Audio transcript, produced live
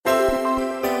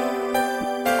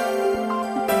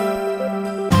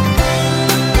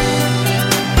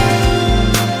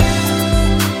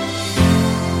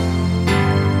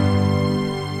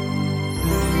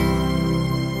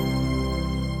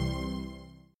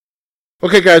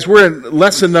Okay, guys, we're in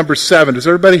lesson number 7. Does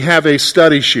everybody have a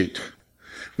study sheet?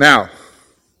 Now,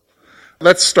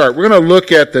 let's start. We're going to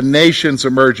look at the nations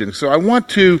emerging. So I want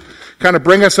to kind of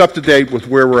bring us up to date with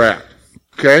where we're at.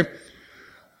 Okay?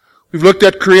 We've looked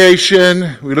at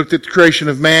creation. We looked at the creation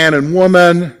of man and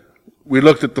woman. We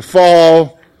looked at the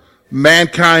fall.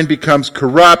 Mankind becomes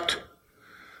corrupt.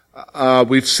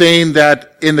 We've seen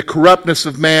that in the corruptness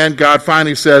of man, God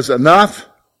finally says enough.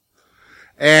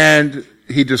 And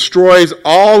he destroys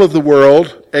all of the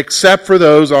world except for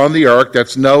those on the ark.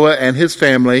 That's Noah and his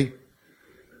family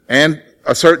and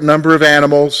a certain number of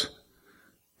animals.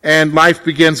 And life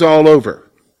begins all over.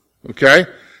 Okay?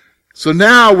 So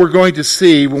now we're going to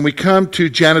see, when we come to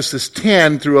Genesis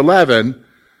 10 through 11,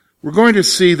 we're going to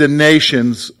see the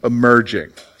nations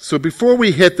emerging. So before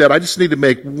we hit that, I just need to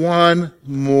make one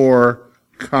more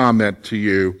comment to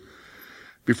you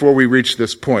before we reach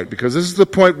this point, because this is the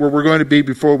point where we're going to be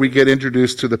before we get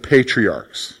introduced to the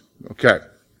patriarchs. Okay.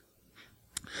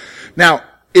 Now,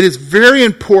 it is very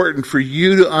important for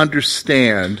you to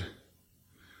understand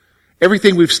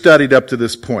everything we've studied up to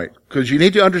this point, because you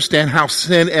need to understand how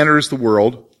sin enters the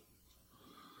world,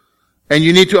 and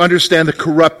you need to understand the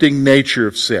corrupting nature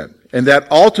of sin, and that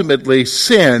ultimately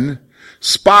sin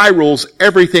spirals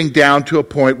everything down to a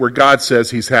point where God says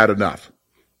he's had enough.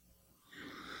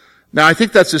 Now, I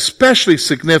think that's especially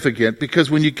significant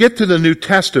because when you get to the New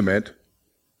Testament,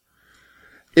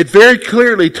 it very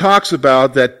clearly talks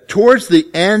about that towards the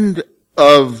end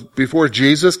of, before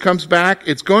Jesus comes back,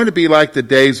 it's going to be like the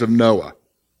days of Noah.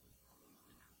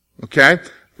 Okay?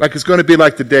 Like it's going to be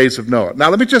like the days of Noah. Now,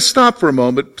 let me just stop for a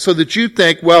moment so that you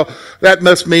think, well, that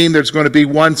must mean there's going to be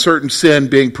one certain sin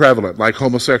being prevalent, like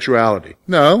homosexuality.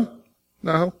 No.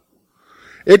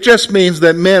 It just means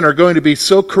that men are going to be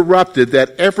so corrupted that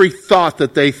every thought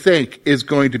that they think is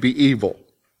going to be evil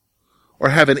or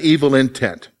have an evil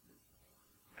intent.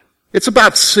 It's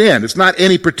about sin. It's not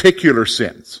any particular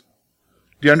sins.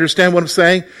 Do you understand what I'm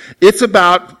saying? It's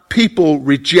about people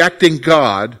rejecting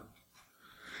God,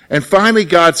 and finally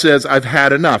God says, I've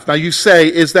had enough. Now you say,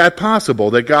 is that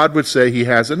possible, that God would say he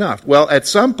has enough? Well, at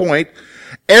some point,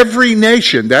 every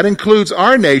nation, that includes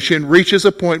our nation, reaches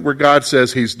a point where God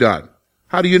says he's done.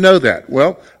 How do you know that?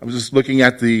 Well, I was just looking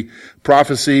at the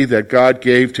prophecy that God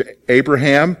gave to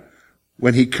Abraham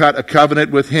when he cut a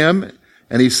covenant with him,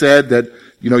 and he said that,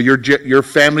 your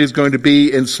family is going to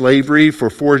be in slavery for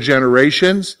 4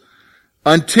 generations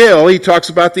until, he talks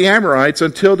about the Amorites,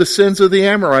 until the sins of the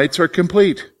Amorites are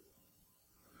complete.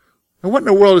 Now, what in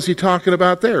the world is he talking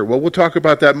about there? Well, we'll talk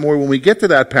about that more when we get to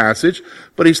that passage,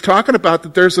 but he's talking about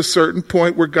that there's a certain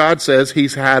point where God says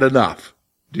he's had enough.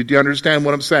 Did you understand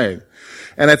what I'm saying?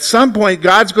 And at some point,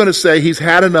 God's going to say he's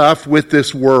had enough with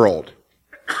this world.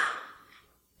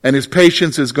 And his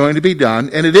patience is going to be done.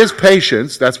 And it is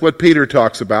patience. That's what Peter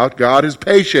talks about. God is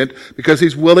patient because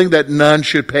he's willing that none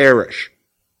should perish.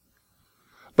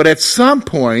 But at some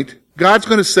point, God's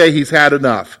going to say he's had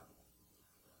enough.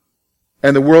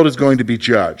 And the world is going to be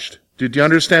judged. Did you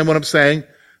understand what I'm saying?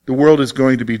 The world is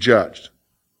going to be judged.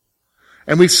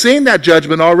 And we've seen that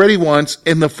judgment already once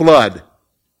in the flood.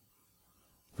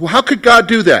 Well, how could God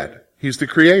do that? He's the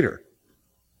creator.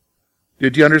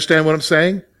 Did you understand what I'm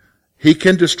saying? He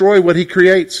can destroy what he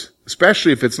creates,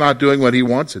 especially if it's not doing what he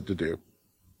wants it to do.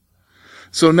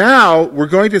 So now we're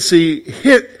going to see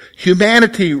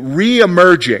humanity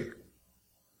re-emerging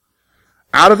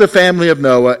out of the family of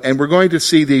Noah, and we're going to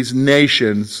see these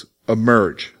nations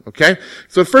emerge. Okay?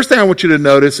 So the first thing I want you to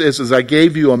notice is I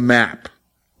gave you a map.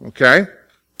 Okay?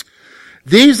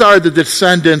 These are the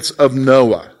descendants of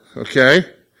Noah. Okay?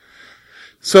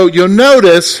 So you'll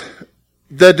notice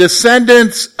the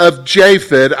descendants of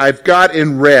Japheth I've got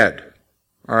in red.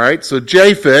 All right? So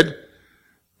Japheth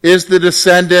is the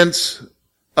descendants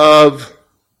of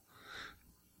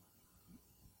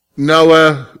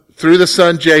Noah through the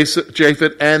son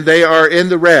Japheth, and they are in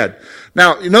the red.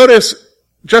 Now, you notice,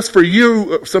 just for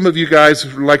you, some of you guys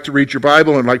who like to read your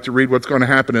Bible and like to read what's going to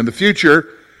happen in the future,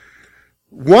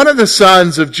 one of the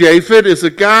sons of Japheth is a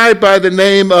guy by the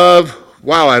name of,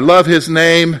 wow, I love his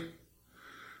name,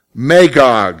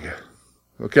 Magog.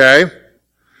 Okay?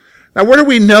 Now, where do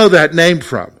we know that name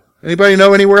from? Anybody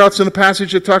know anywhere else in the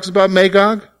passage that talks about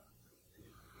Magog?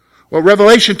 Well,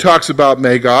 Revelation talks about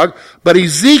Magog, but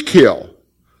Ezekiel,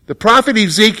 the prophet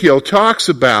Ezekiel, talks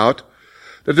about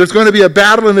that there's going to be a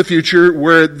battle in the future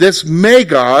where this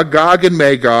Magog, Gog and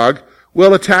Magog,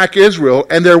 will attack Israel,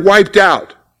 and they're wiped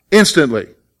out instantly.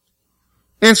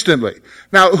 Instantly.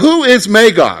 Now, who is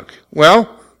Magog?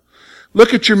 Well,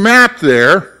 look at your map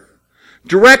there.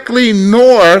 Directly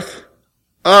north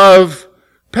of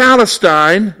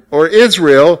Palestine or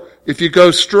Israel if you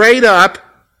go straight up,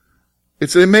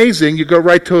 it's amazing, you go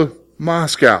right to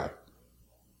Moscow.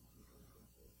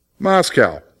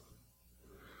 Moscow.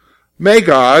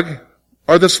 Magog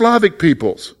are the Slavic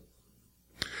peoples.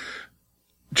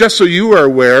 Just so you are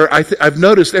aware, I've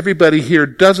noticed everybody here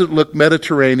doesn't look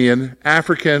Mediterranean,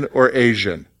 African, or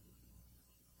Asian.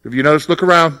 Have you noticed? Look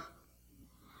around.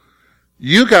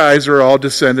 You guys are all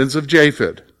descendants of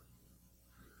Japheth.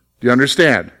 Do you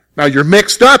understand? Now you're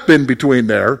mixed up in between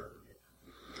there.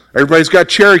 Everybody's got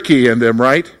Cherokee in them,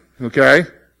 right? Okay?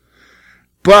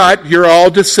 But you're all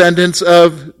descendants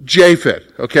of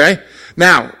Japheth, okay?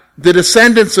 Now, the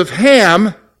descendants of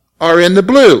Ham are in the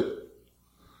blue.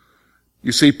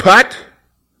 You see Put,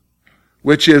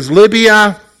 which is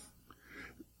Libya,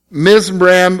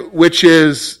 Mizraim, which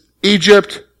is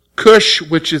Egypt, Cush,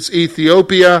 which is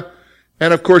Ethiopia,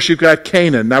 and of course you've got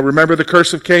Canaan. Now remember the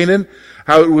curse of Canaan?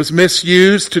 How it was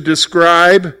misused to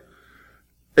describe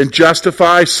and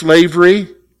justify slavery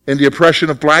and the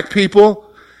oppression of black people?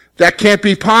 That can't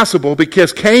be possible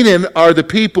because Canaan are the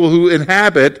people who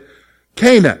inhabit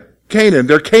Canaan.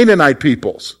 They're Canaanite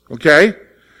peoples, okay?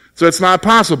 So it's not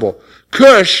possible.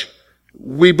 Cush,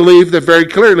 we believe that very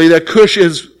clearly that Cush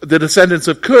is, the descendants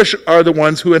of Cush are the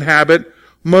ones who inhabit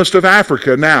most of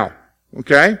Africa now,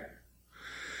 okay?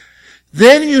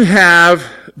 Then you have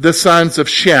the sons of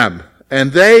Shem,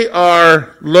 and they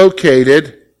are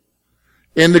located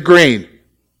in the green,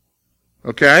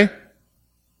 okay?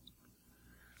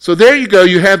 So there you go,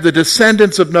 you have the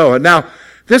descendants of Noah. Now,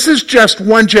 this is just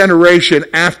one generation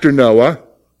after Noah.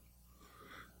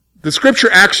 The scripture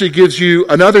actually gives you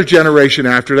another generation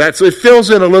after that, so it fills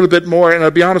in a little bit more, and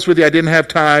I'll be honest with you, I didn't have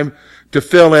time to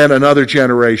fill in another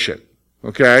generation.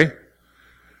 Okay?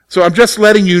 So I'm just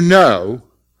letting you know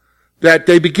that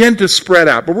they begin to spread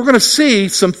out. But we're going to see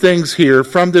some things here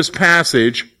from this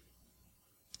passage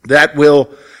that will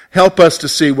help us to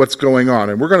see what's going on.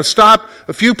 And we're going to stop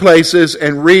a few places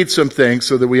and read some things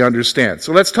so that we understand.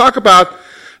 So let's talk about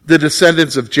the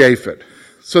descendants of Japheth.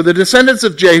 So the descendants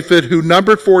of Japheth, who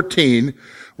number 14,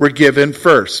 were given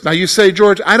first. Now you say,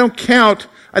 George, I didn't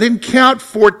count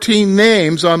 14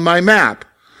 names on my map.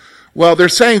 Well, they're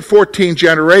saying 14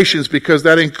 generations because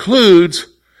that includes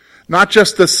not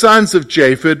just the sons of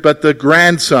Japheth, but the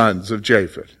grandsons of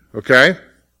Japheth. Okay?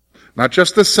 Not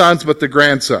just the sons, but the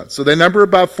grandsons. So they number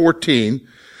about 14,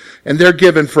 and they're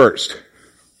given first.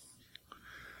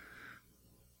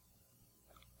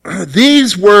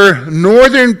 These were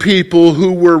northern people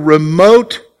who were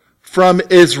remote from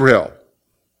Israel.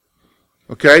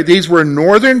 Okay? These were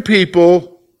northern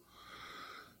people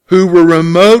who were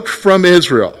remote from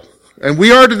Israel. And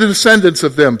we are the descendants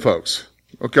of them, folks.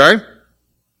 Okay?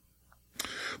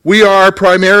 We are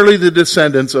primarily the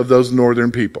descendants of those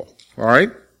northern people. All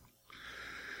right?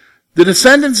 The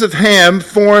descendants of Ham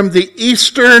formed the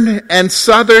eastern and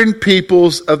southern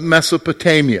peoples of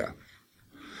Mesopotamia.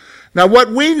 Now,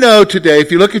 what we know today,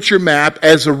 if you look at your map,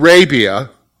 as Arabia,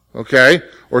 okay,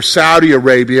 or Saudi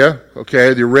Arabia,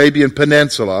 okay, the Arabian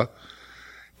Peninsula,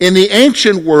 in the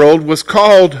ancient world was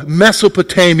called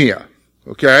Mesopotamia,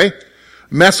 okay?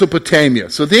 Mesopotamia.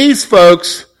 So these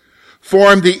folks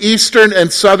formed the eastern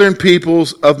and southern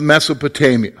peoples of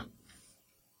Mesopotamia.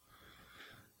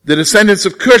 The descendants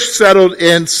of Cush settled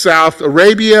in South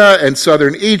Arabia and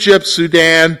southern Egypt,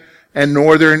 Sudan, and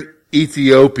northern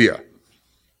Ethiopia.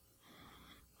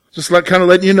 Just kind of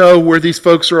letting you know where these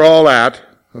folks are all at,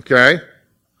 okay?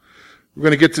 We're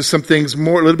going to get to some things a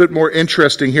little bit more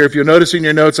interesting here. If you'll notice in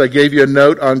your notes, I gave you a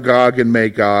note on Gog and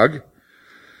Magog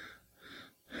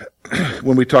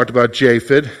when we talked about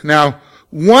Japheth. Now,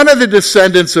 one of the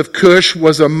descendants of Cush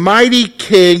was a mighty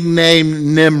king named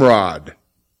Nimrod.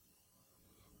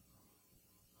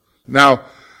 Now,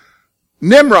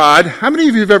 Nimrod, how many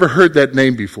of you have ever heard that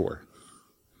name before?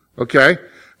 Okay?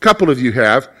 A couple of you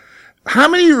have. How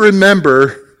many of you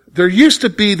remember there used to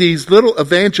be these little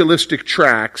evangelistic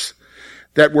tracts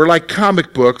that were like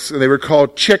comic books, and they were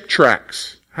called Chick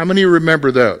tracts? How many of you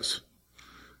remember those?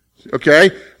 Okay?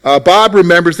 Bob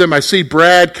remembers them. I see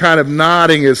Brad kind of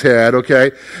nodding his head,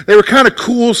 okay? They were kind of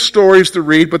cool stories to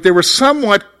read, but they were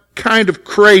somewhat kind of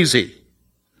crazy,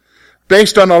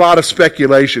 based on a lot of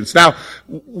speculations. Now,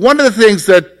 one of the things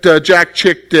that Jack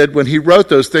Chick did when he wrote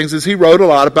those things is he wrote a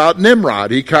lot about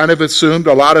Nimrod. He kind of assumed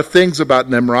a lot of things about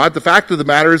Nimrod. The fact of the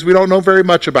matter is we don't know very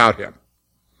much about him.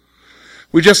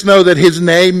 We just know that his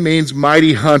name means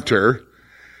mighty hunter,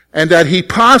 and that he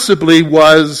possibly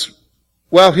was,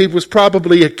 well, he was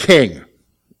probably a king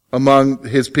among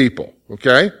his people,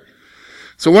 okay?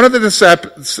 So one of the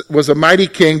descendants was a mighty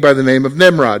king by the name of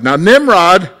Nimrod. Now,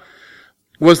 Nimrod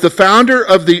was the founder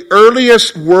of the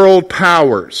earliest world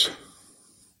powers.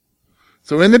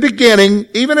 So in the beginning,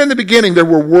 even in the beginning, there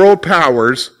were world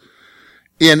powers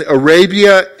in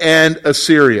Arabia and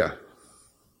Assyria.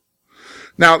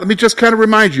 Now, let me just kind of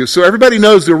remind you. So everybody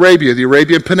knows Arabia, the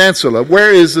Arabian Peninsula.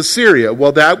 Where is Assyria?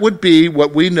 Well, that would be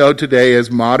what we know today as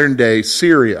modern-day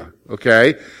Syria,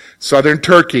 okay? Southern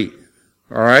Turkey,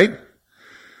 all right?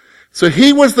 So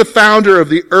he was the founder of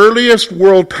the earliest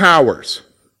world powers.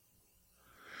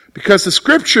 Because the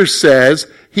scripture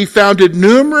says he founded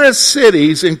numerous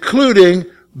cities, including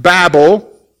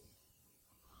Babel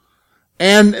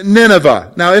and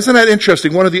Nineveh. Now, isn't that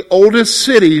interesting? One of the oldest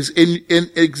cities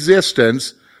in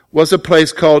existence was a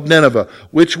place called Nineveh,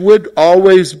 which would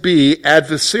always be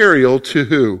adversarial to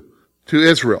who? To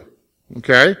Israel.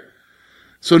 Okay?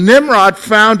 So Nimrod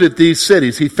founded these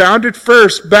cities. He founded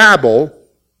first Babel.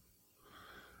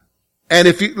 And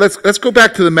if you, let's go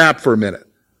back to the map for a minute.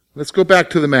 Let's go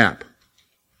back to the map.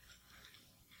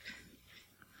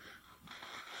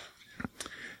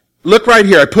 Look right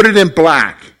here. I put it in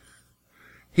black.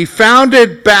 He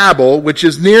founded Babel, which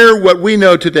is near what we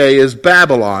know today as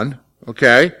Babylon,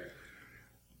 okay?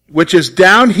 Which is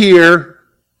down here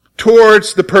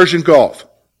towards the Persian Gulf.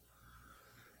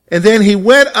 And then he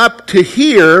went up to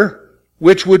here,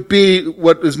 which would be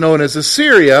what is known as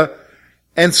Assyria,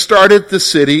 and started the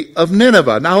city of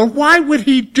Nineveh. Now, why would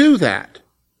he do that?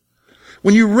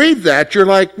 When you read that, you're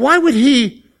like, why would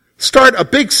he start a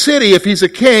big city if he's a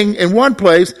king in one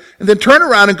place and then turn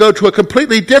around and go to a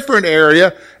completely different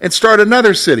area and start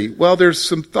another city? Well, there's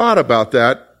some thought about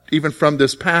that, even from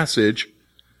this passage,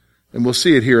 and we'll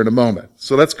see it here in a moment.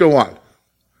 So let's go on.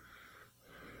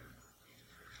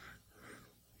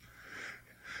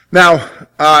 Now,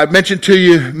 I mentioned to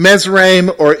you,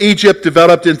 Mizraim or Egypt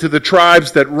developed into the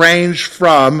tribes that ranged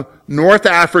from North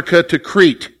Africa to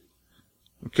Crete.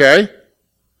 Okay?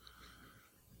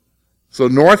 So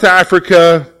North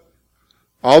Africa,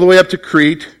 all the way up to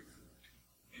Crete.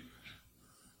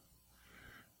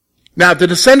 Now, the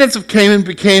descendants of Canaan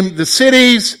became the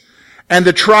cities and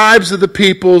the tribes of the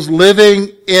peoples living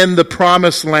in the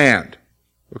promised land.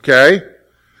 Okay?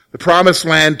 The promised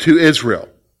land to Israel.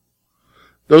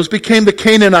 Those became the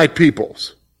Canaanite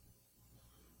peoples.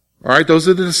 All right? Those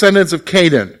are the descendants of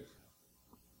Canaan.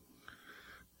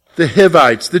 The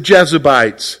Hivites, the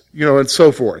Jebusites, and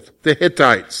so forth. The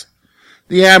Hittites.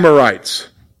 The Amorites.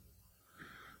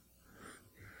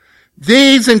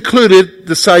 These included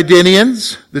the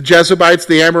Sidonians, the Jebusites,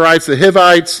 the Amorites, the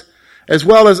Hivites, as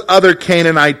well as other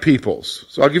Canaanite peoples.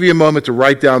 So I'll give you a moment to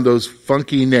write down those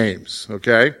funky names,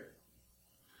 okay?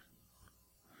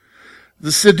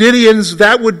 The Sidonians,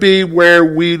 that would be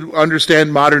where we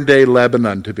understand modern-day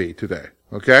Lebanon to be today,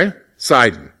 okay?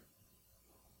 Sidon.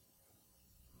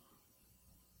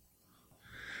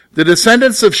 The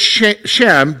descendants of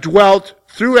Shem dwelt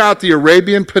throughout the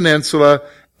Arabian Peninsula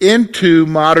into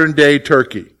modern-day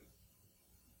Turkey.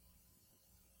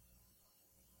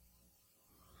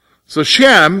 So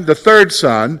Shem, the third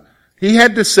son, he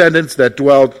had descendants that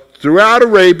dwelt throughout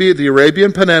Arabia, the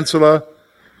Arabian Peninsula,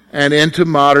 and into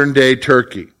modern-day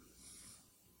Turkey.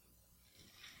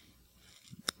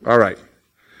 All right.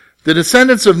 The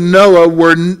descendants of Noah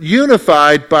were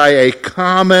unified by a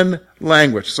common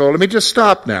language. So let me just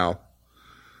stop now.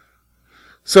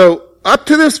 So up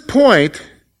to this point,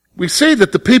 we see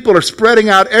that the people are spreading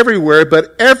out everywhere,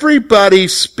 but everybody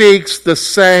speaks the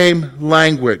same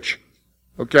language.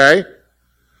 Okay?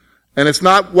 And it's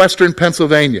not Western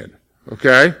Pennsylvanian.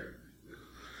 Okay?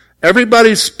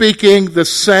 Everybody's speaking the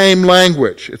same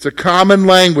language. It's a common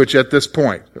language at this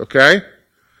point. Okay?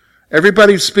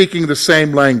 Everybody's speaking the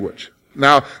same language.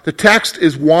 Now, the text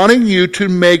is wanting you to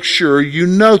make sure you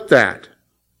note that.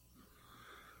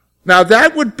 Now,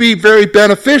 that would be very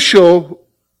beneficial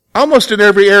almost in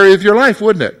every area of your life,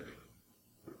 wouldn't it?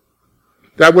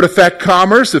 That would affect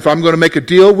commerce. If I'm going to make a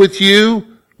deal with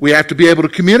you, we have to be able to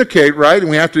communicate, right?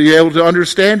 And we have to be able to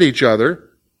understand each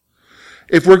other.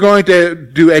 If we're going to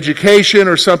do education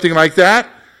or something like that,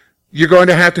 you're going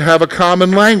to have a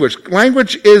common language.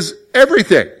 Language is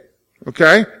everything.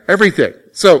 Okay? Everything.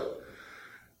 So,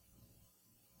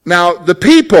 now the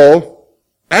people,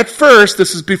 at first,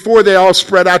 this is before they all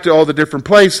spread out to all the different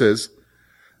places,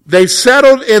 they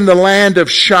settled in the land of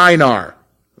Shinar.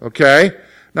 Okay?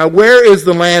 Now where is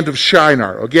the land of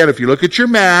Shinar? Again, if you look at your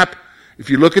map, if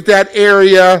you look at that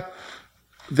area,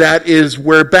 that is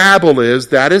where Babel is,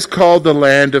 that is called the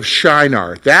land of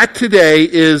Shinar. That today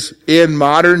is in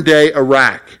modern day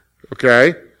Iraq.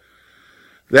 Okay?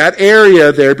 That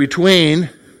area there between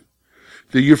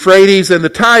the Euphrates and the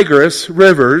Tigris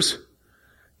rivers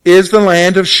is the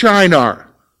land of Shinar.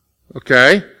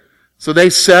 Okay? So they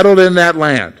settled in that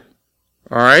land.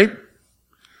 All right?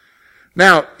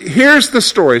 Now, here's the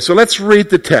story. So let's read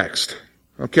the text.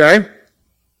 Okay?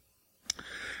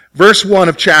 Verse 1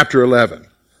 of chapter 11.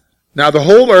 Now the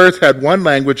whole earth had one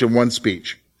language and one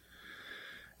speech.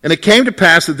 And it came to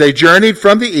pass that they journeyed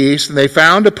from the east, and they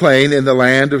found a plain in the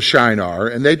land of Shinar,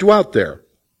 and they dwelt there.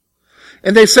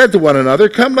 And they said to one another,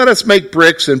 "Come, let us make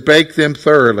bricks and bake them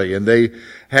thoroughly." And they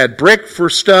had brick for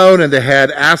stone, and they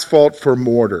had asphalt for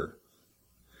mortar.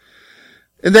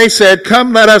 And they said,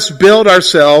 "Come, let us build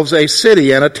ourselves a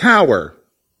city and a tower,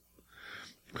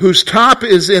 whose top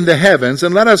is in the heavens,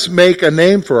 and let us make a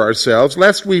name for ourselves,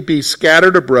 lest we be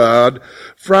scattered abroad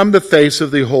from the face of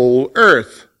the whole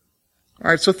earth." All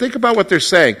right, so think about what they're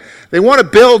saying. They want to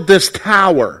build this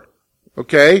tower,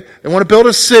 okay? They want to build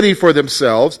a city for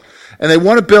themselves, and they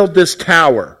want to build this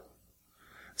tower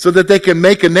so that they can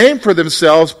make a name for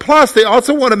themselves. Plus, they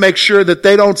also want to make sure that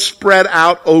they don't spread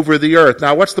out over the earth.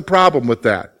 Now, what's the problem with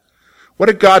that? What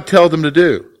did God tell them to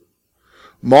do?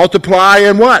 Multiply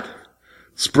and what?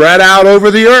 Spread out over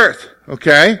the earth.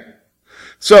 Okay?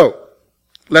 So,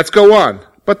 let's go on.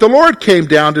 But the Lord came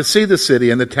down to see the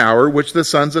city and the tower which the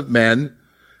sons of men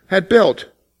had built.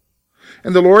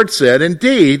 And the Lord said,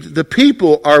 "Indeed, the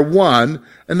people are one,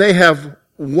 and they have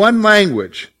one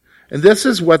language. And this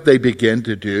is what they begin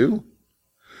to do.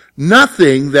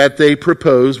 Nothing that they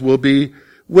propose will be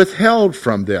withheld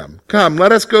from them. Come,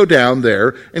 let us go down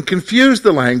there and confuse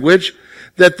the language,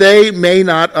 that they may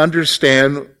not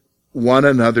understand one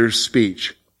another's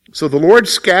speech." So the Lord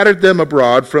scattered them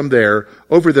abroad from there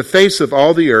over the face of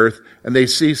all the earth, and they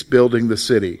ceased building the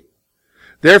city.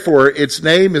 Therefore its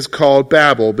name is called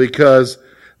Babel, because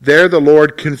there the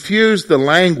Lord confused the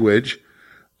language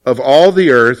of all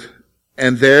the earth,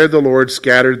 and there the Lord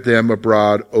scattered them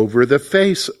abroad over the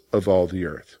face of all the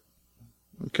earth.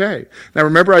 Okay. Now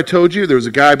remember I told you there was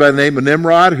a guy by the name of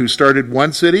Nimrod who started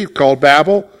one city called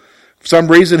Babel. For some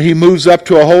reason he moves up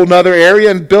to a whole nother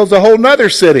area and builds a whole nother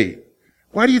city.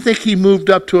 Why do you think he moved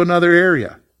up to another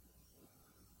area?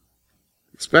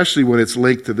 Especially when it's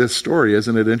linked to this story.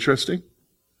 Isn't it interesting?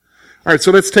 All right,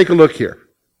 so let's take a look here.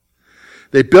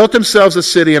 They built themselves a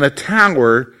city and a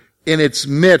tower in its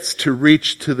midst to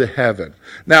reach to the heaven.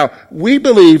 Now, we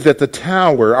believe that the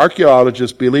tower,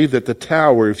 archaeologists believe that the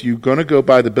tower, if you're going to go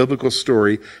by the biblical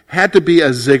story, had to be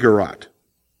a ziggurat.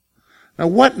 Now,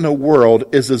 what in the world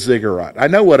is a ziggurat? I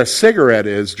know what a cigarette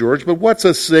is, George, but what's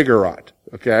a ziggurat?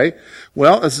 Okay?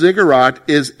 Well, a ziggurat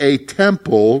is a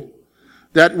temple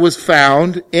that was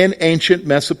found in ancient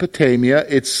Mesopotamia.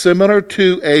 It's similar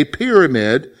to a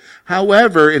pyramid.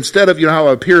 However, instead of, how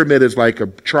a pyramid is like a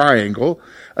triangle,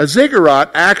 a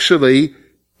ziggurat actually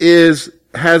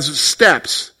has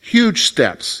steps, huge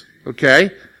steps.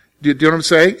 Okay? Do you know what I'm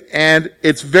saying? And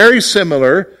it's very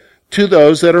similar to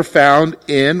those that are found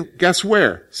in, guess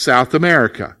where? South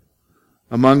America.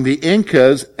 Among the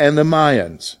Incas and the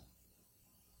Mayans.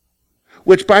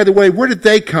 Which, by the way, where did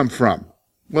they come from?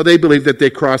 Well, they believe that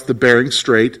they crossed the Bering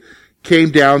Strait,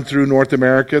 came down through North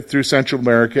America, through Central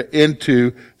America,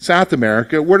 into South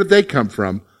America. Where did they come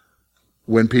from?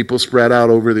 When people spread out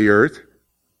over the earth.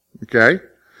 Okay?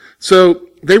 So,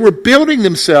 they were building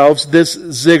themselves this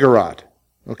ziggurat.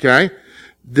 Okay?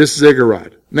 This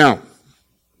ziggurat. Now,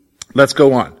 let's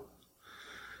go on.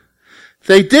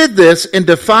 They did this in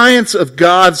defiance of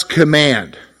God's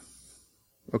command.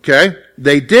 Okay?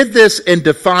 They did this in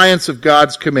defiance of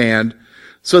God's command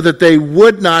so that they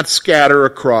would not scatter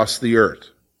across the earth.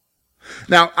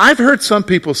 Now, I've heard some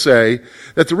people say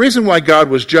that the reason why God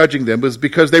was judging them was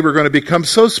because they were going to become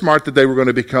so smart that they were going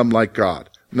to become like God.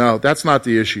 No, that's not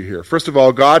the issue here. First of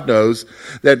all, God knows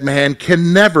that man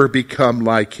can never become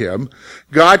like him.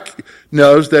 God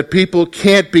knows that people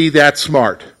can't be that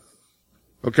smart.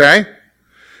 Okay?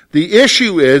 The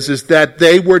issue is that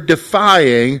they were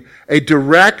defying a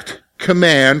direct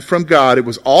command from God. It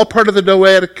was all part of the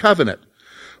Noahic covenant.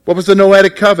 What was the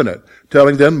Noahic covenant?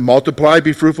 Telling them, multiply,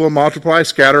 be fruitful and multiply,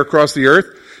 scatter across the earth.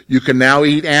 You can now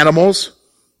eat animals.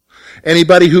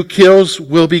 Anybody who kills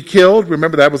will be killed.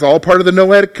 Remember, that was all part of the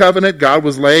Noahic covenant. God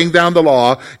was laying down the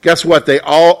law. Guess what? They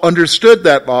all understood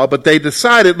that law, but they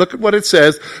decided, look at what it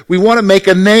says, we want to make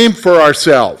a name for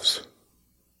ourselves.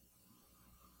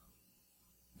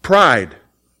 Pride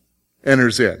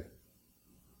enters in.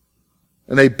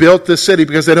 And they built this city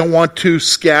because they don't want to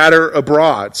scatter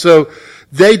abroad. So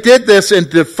they did this in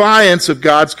defiance of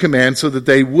God's command so that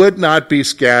they would not be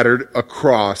scattered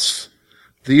across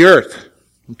the earth.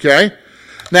 Okay?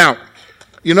 Now,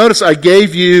 you notice I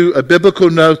gave you a biblical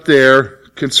note there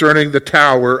concerning the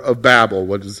Tower of Babel,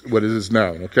 what is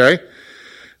known. Okay?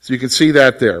 So you can see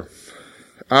that there.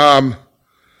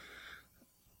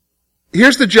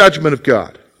 Here's the judgment of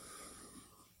God.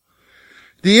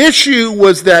 The issue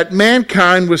was that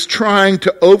mankind was trying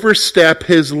to overstep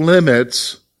his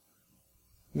limits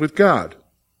with God.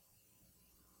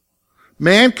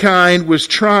 Mankind was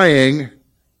trying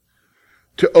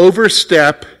to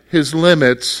overstep his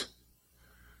limits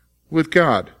with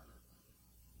God.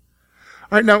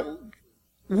 All right, now,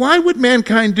 why would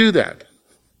mankind do that?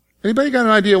 Anybody got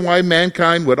an idea why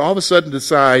mankind would all of a sudden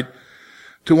decide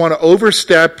to want to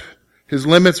overstep his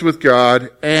limits with God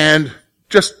and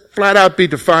just flat out be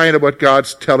defiant of what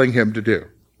God's telling him to do?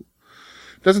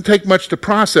 It doesn't take much to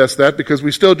process that because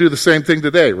we still do the same thing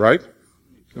today, right?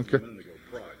 Okay.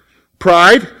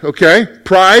 Pride, okay.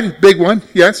 Pride, big one,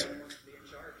 yes.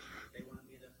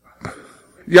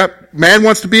 Yep, man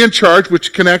wants to be in charge,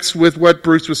 which connects with what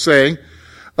Bruce was saying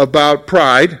about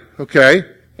pride, okay.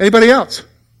 Anybody else?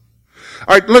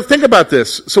 All right, look, think about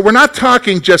this. So we're not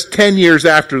talking just 10 years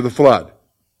after the flood.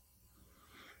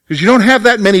 Because you don't have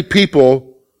that many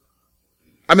people.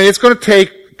 I mean, it's going to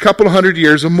take a couple of hundred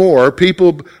years or more.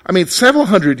 Several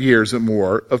hundred years or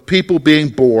more of people being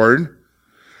born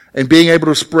and being able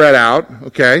to spread out,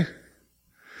 okay?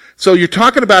 So you're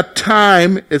talking about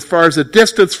time as far as the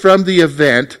distance from the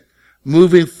event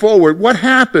moving forward. What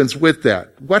happens with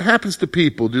that? What happens to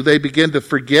people? Do they begin to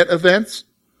forget events?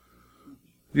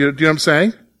 Do you know what I'm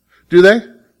saying? Do they?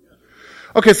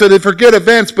 Okay, so they forget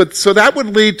events, but so that would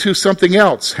lead to something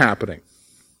else happening.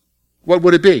 What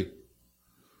would it be?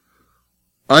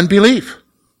 Unbelief.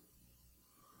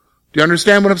 Do you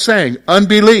understand what I'm saying?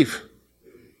 Unbelief.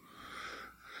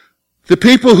 The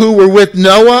people who were with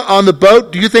Noah on the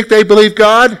boat, do you think they believed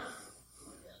God?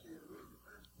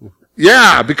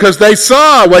 Yeah, because they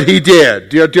saw what he did.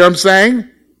 Do you know what I'm saying?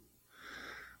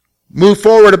 Move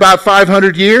forward about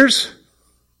 500 years.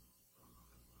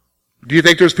 Do you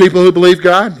think there's people who believe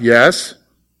God? Yes.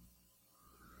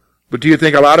 But do you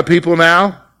think a lot of people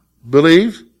now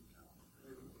believe?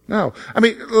 No. I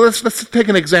mean, let's take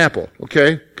an example,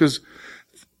 okay? Because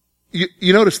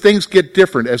you notice things get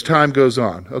different as time goes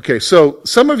on. Okay, so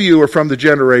some of you are from the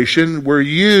generation where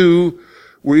you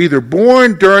were either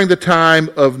born during the time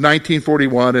of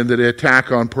 1941 and the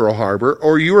attack on Pearl Harbor,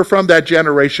 or you were from that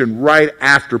generation right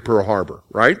after Pearl Harbor,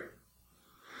 right?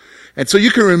 And so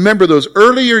you can remember those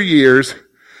earlier years.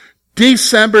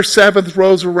 December 7th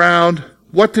rolls around.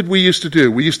 What did we used to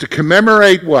do? We used to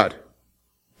commemorate what?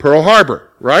 Pearl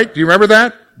Harbor, right? Do you remember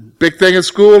that? Big thing in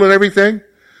school and everything?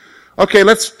 Okay,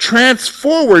 let's trans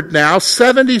forward now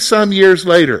 70 some years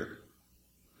later.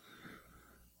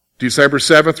 December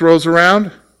 7th rolls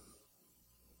around.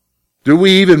 Do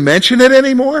we even mention it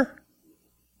anymore?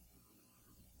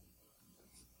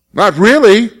 Not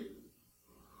really.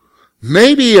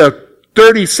 Maybe a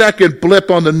 30-second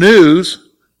blip on the news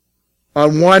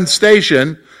on one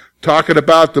station talking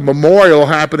about the memorial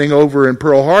happening over in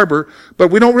Pearl Harbor, but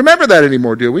we don't remember that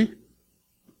anymore, do we?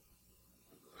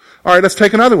 All right, let's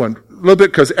take another one. A little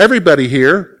bit, because everybody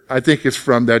here, I think, is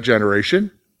from that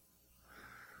generation.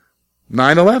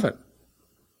 9/11.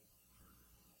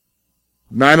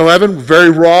 9/11, very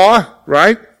raw,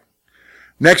 right?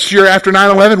 Next year after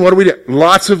 9/11, what do we do?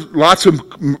 Lots of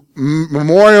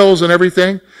memorials and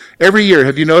everything. Every year,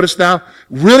 have you noticed now?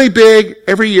 Really big,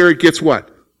 every year it gets what?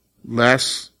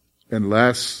 Less and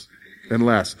less and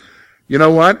less. You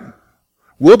know what?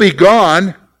 We'll be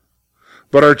gone,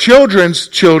 but our children's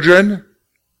children,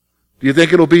 do you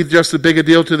think it'll be just as big a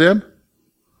deal to them?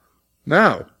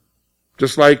 No.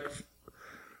 Just like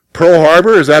Pearl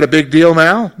Harbor, is that a big deal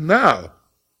now? No.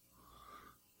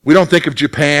 We don't think of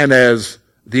Japan as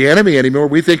the enemy anymore.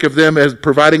 We think of them as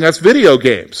providing us video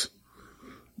games.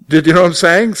 Did you know what I'm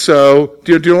saying? So,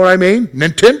 do you know what I mean?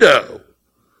 Nintendo.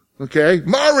 Okay?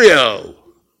 Mario.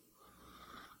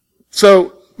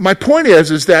 So, my point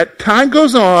is that time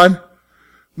goes on,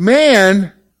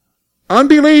 man,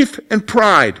 unbelief and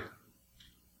pride.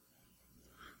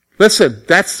 Listen,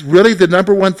 that's really the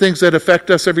number one things that affect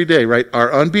us every day, right?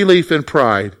 Our unbelief and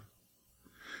pride.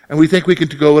 And we think we can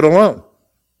go it alone.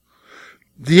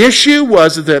 The issue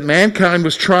was that mankind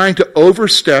was trying to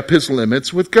overstep his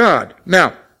limits with God.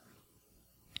 Now,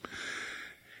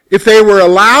 if they were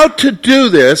allowed to do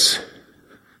this,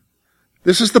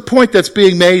 this is the point that's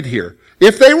being made here.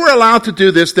 If they were allowed to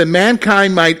do this, then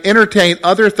mankind might entertain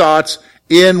other thoughts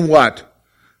in what?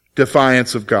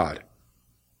 Defiance of God.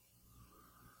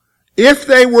 If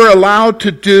they were allowed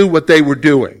to do what they were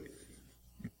doing,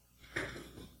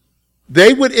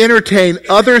 they would entertain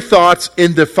other thoughts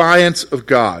in defiance of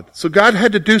God. So God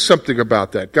had to do something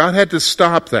about that. God had to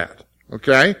stop that.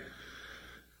 Okay?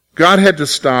 God had to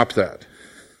stop that.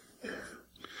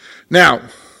 Now,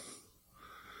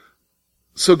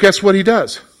 so guess what he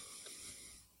does?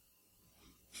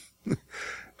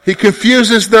 He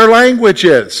confuses their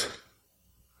languages.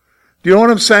 Do you know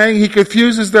what I'm saying? He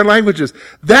confuses their languages.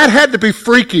 That had to be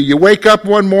freaky. You wake up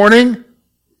one morning,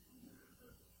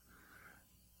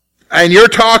 and you're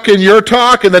talking,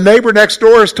 and the neighbor next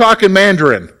door is talking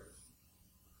Mandarin.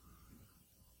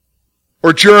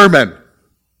 Or German.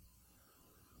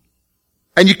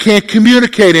 And you can't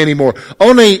communicate anymore.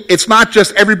 Only, it's not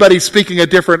just everybody speaking a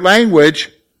different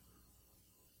language.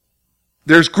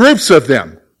 There's groups of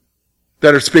them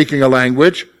that are speaking a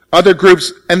language. Other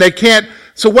groups, and they can't.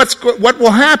 So what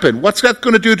will happen? What's that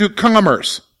going to do to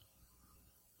commerce?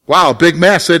 Wow, big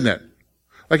mess, isn't it?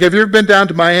 Like, have you ever been down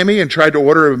to Miami and tried to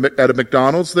order at a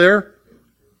McDonald's there?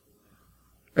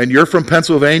 And you're from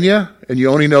Pennsylvania and you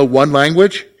only know one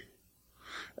language?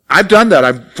 I've done that.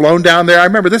 I've flown down there. I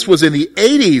remember this was in the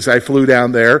 80s I flew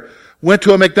down there, went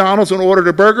to a McDonald's and ordered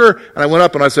a burger, and I went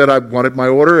up and I said I wanted my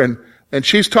order, and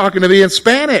she's talking to me in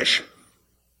Spanish.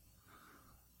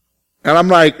 And I'm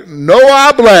like, no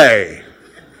hable.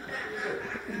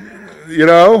 You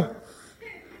know?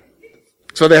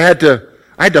 So I had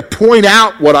to point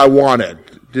out what I wanted.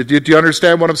 Do you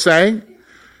understand what I'm saying?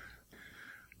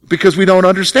 Because we don't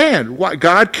understand. Why?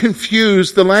 God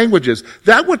confused the languages.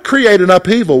 That would create an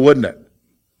upheaval, wouldn't it?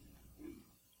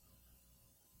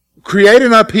 Create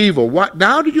an upheaval.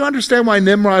 Now did you understand why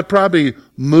Nimrod probably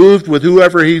moved with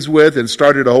whoever he's with and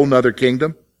started a whole nother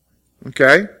kingdom?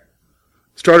 Okay?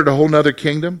 Started a whole nother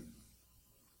kingdom.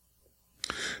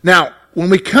 Now, when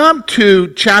we come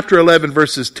to chapter 11,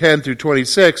 verses 10 through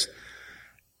 26,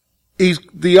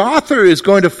 the author is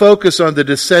going to focus on the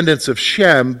descendants of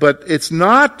Shem, but it's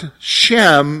not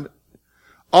Shem,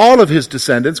 all of his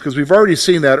descendants, because we've already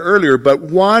seen that earlier, but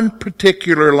one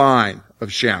particular line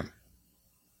of Shem.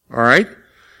 All right?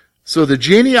 So the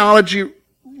genealogical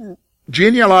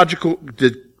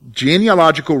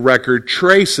record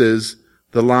traces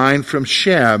the line from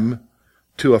Shem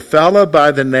to a fella by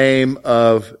the name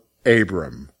of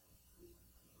Abram.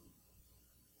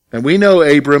 And we know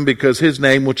Abram because his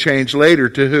name will change later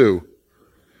to who?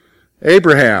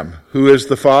 Abraham, who is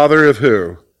the father of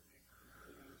who?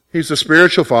 He's the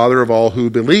spiritual father of all who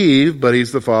believe, but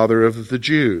he's the father of the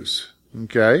Jews.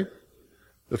 Okay?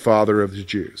 The father of the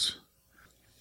Jews.